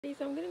So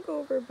I'm going to go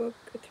over book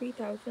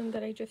 3000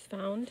 that I just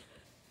found.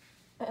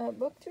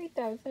 Book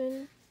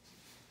 3000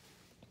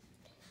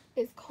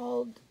 is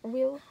called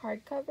Real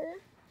Hardcover.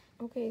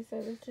 Okay, so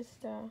it's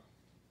just,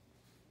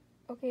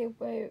 okay,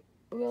 by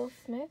Will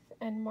Smith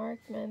and Mark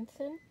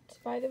Manson. To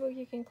buy the book,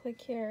 you can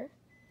click here.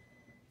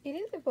 It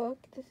is a book.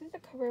 This is the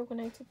cover when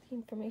I took the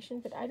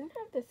information, but I don't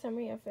have the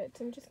summary of it.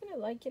 So I'm just going to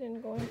like it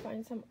and go and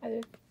find some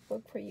other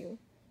book for you.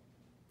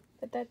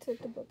 But that's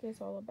what the book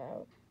is all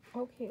about.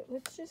 Okay,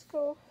 let's just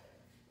go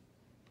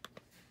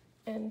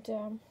and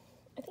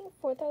I think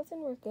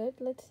 4000 were good.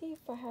 Let's see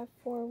if I have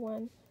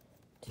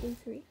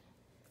 4123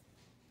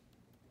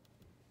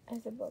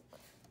 as a book.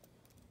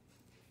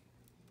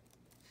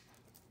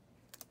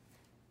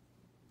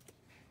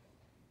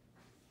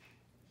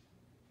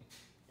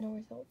 No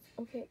results.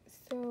 Okay,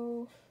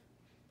 so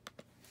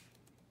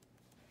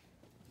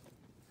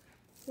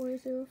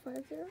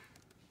 4050.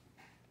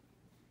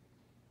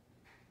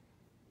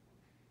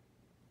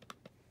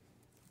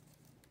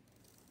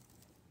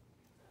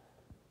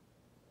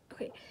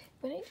 Okay,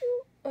 when I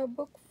do a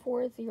book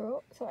 40,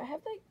 so I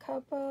have like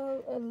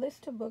a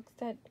list of books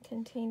that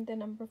contain the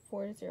number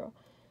 40. So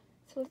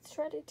let's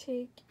try to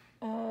take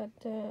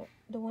the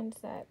ones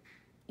that,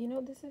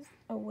 this is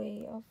a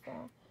way of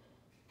the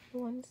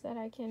ones that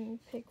I can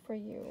pick for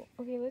you.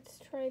 Okay, let's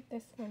try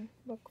this one,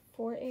 book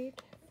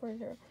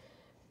 4840.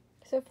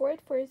 So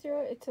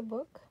 4840, it's a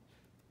book.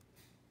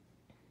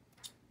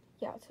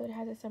 Yeah, so it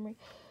has a summary.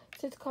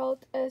 So it's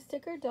called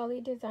Sticker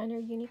Dolly Designer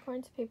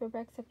Unicorns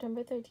Paperback,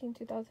 September 13,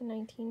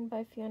 2019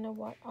 by Fiona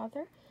Watt,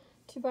 author.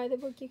 To buy the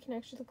book, you can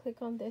actually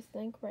click on this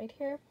link right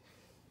here.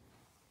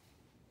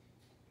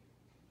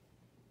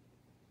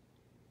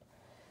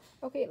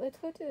 Okay, let's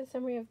go to the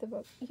summary of the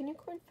book.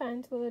 Unicorn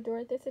fans will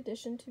adore this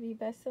edition to be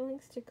best-selling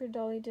Sticker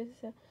Dolly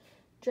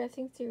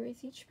dressing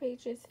series. Each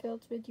page is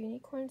filled with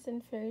unicorns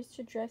and fairies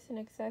to dress and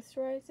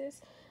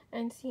accessorize,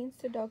 and scenes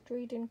to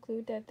decorate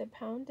include at the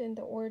pound and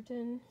the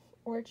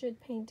orchid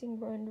painting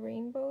burned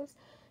rainbows,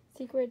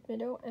 secret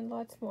meadow, and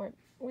lots more.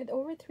 With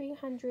over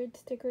 300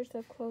 stickers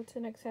of clothes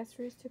and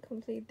accessories to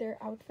complete their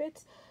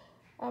outfits,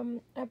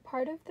 a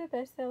part of the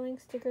best-selling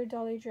Sticker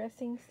Dolly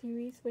dressing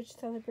series, which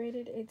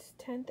celebrated its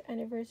 10th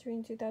anniversary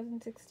in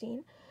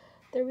 2016,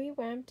 the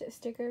revamped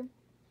Sticker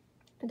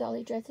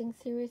Dolly dressing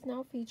series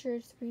now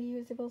features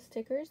reusable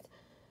stickers,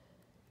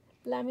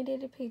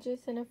 laminated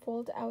pages, and a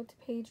fold-out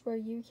page where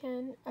you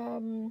can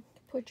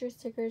put your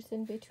stickers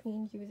in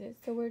between uses.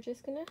 So we're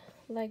just gonna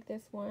like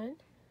this one,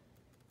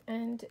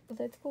 and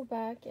let's go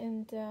back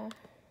and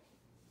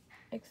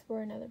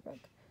explore another book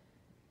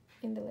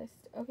in the list.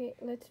 Okay,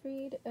 let's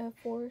read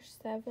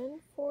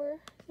 4740.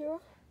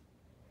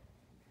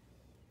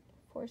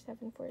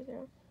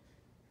 4740.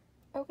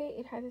 Okay,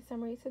 it has a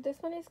summary. So this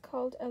one is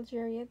called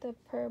Algeria, the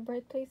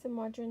Birthplace of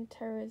Modern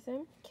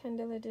Terrorism,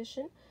 Kindle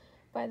edition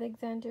by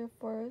Alexander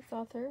Foros,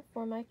 author.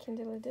 For my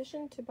Kindle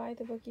edition, to buy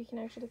the book, you can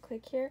actually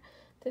click here.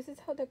 This is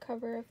how the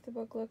cover of the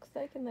book looks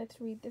like, and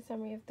let's read the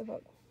summary of the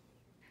book.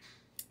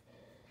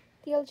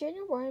 The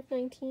Algerian War of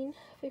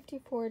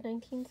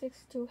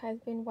 1954-1962 has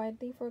been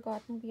widely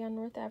forgotten beyond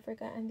North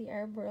Africa and the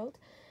Arab world,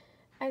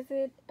 as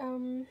it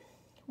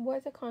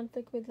was a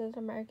conflict with little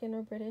American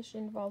or British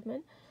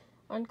involvement.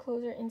 On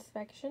closer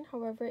inspection,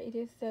 however, it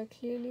is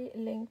clearly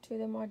linked to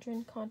the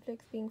modern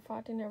conflicts being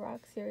fought in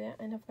Iraq, Syria,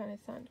 and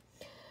Afghanistan.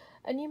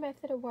 A new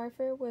method of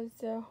warfare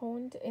was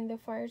honed in the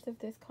fires of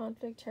this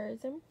conflict,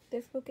 terrorism.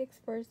 This book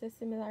explores the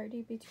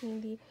similarity between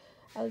the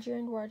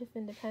Algerian War of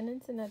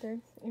Independence and other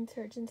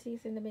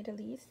insurgencies in the Middle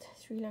East,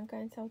 Sri Lanka,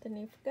 and Southern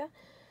Africa.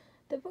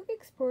 The book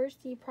explores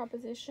the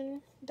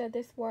proposition that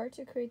this war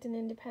to create an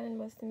independent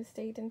Muslim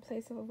state in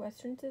place of a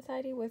Western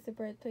society was the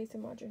birthplace of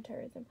modern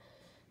terrorism.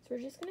 So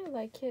we're just going to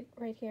like it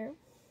right here.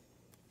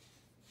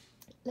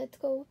 Let's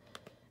go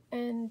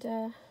and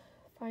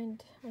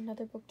find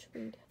another book to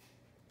read.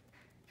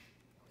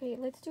 Okay,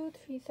 let's do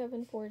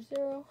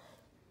 3740.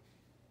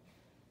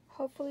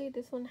 Hopefully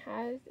this one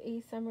has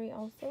a summary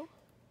also.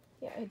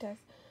 Yeah, it does.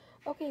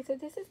 Okay, so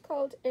this is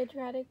called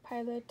Adriatic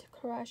Pilot,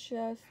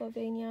 Croatia,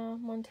 Slovenia,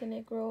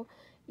 Montenegro,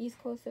 East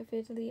Coast of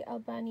Italy,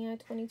 Albania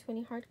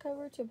 2020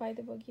 hardcover. To buy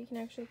the book, you can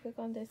actually click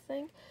on this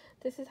link.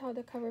 This is how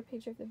the cover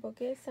page of the book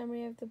is.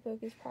 Summary of the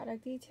book is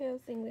product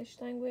details, English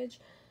language,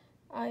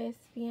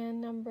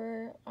 ISBN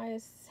number,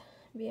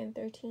 ISBN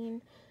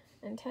 13,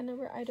 and 10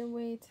 number, item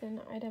weights,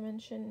 and item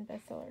mention,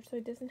 bestseller. So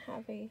it doesn't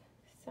have a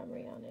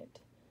summary on it.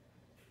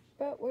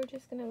 But we're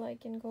just gonna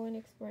like and go and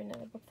explore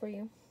another book for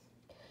you.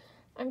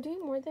 I'm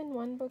doing more than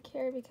one book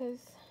here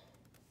because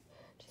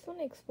I just want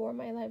to explore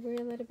my library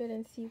a little bit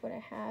and see what I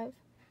have.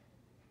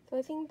 So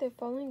I think the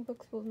following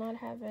books will not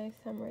have a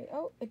summary.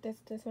 Oh,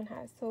 this one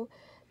has. So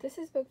this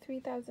is book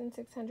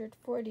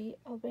 3640,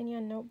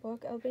 Albania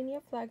Notebook, Albania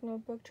Flag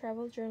Notebook,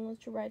 Travel Journals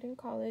to Write in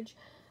College,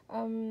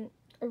 a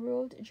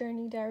Ruled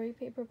Journey Diary,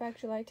 paperback,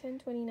 July 10,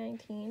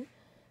 2019.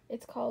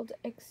 It's called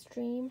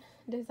Extreme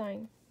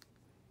Design.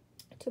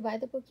 To buy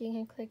the book, you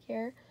can click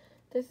here.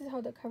 This is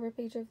how the cover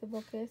page of the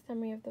book is.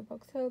 Summary of the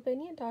book. So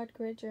Albania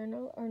Grid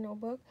Journal or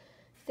Notebook,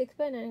 6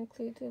 by 9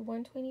 includes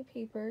 120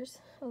 papers,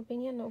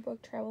 Albania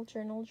notebook, travel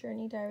journal,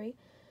 journey diary.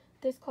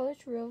 This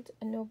college-ruled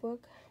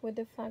notebook with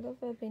the flag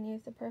of Albania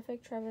is the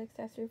perfect travel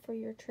accessory for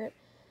your trip.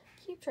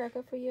 Keep track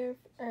of your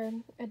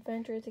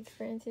adventures,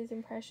 experiences,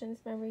 impressions,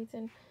 memories,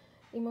 and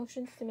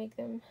emotions to make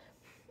them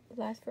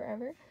last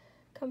forever.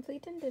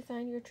 Complete and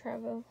design your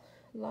travel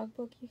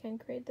logbook. You can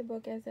create the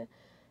book as a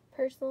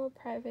personal,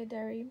 private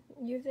diary.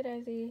 Use it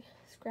as a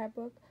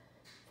scrapbook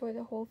for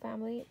the whole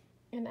family,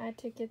 and add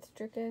tickets,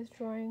 stickers,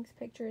 drawings,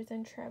 pictures,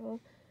 and travel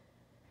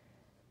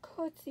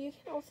quotes. You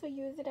can also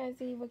use it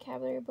as a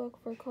vocabulary book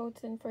for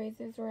quotes and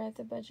phrases, or as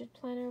a budget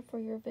planner for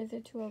your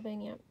visit to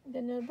Albania.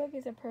 The notebook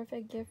is a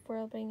perfect gift for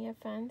Albania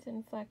fans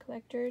and flag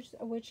collectors,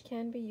 which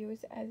can be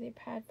used as a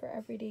pad for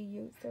everyday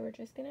use. So we're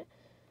just gonna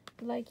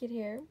like it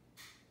here.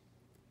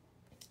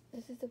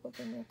 This is the book,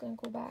 and we're gonna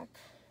go back.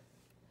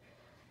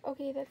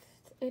 Okay, that's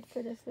it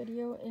for this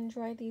video.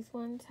 Enjoy these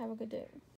ones. Have a good day.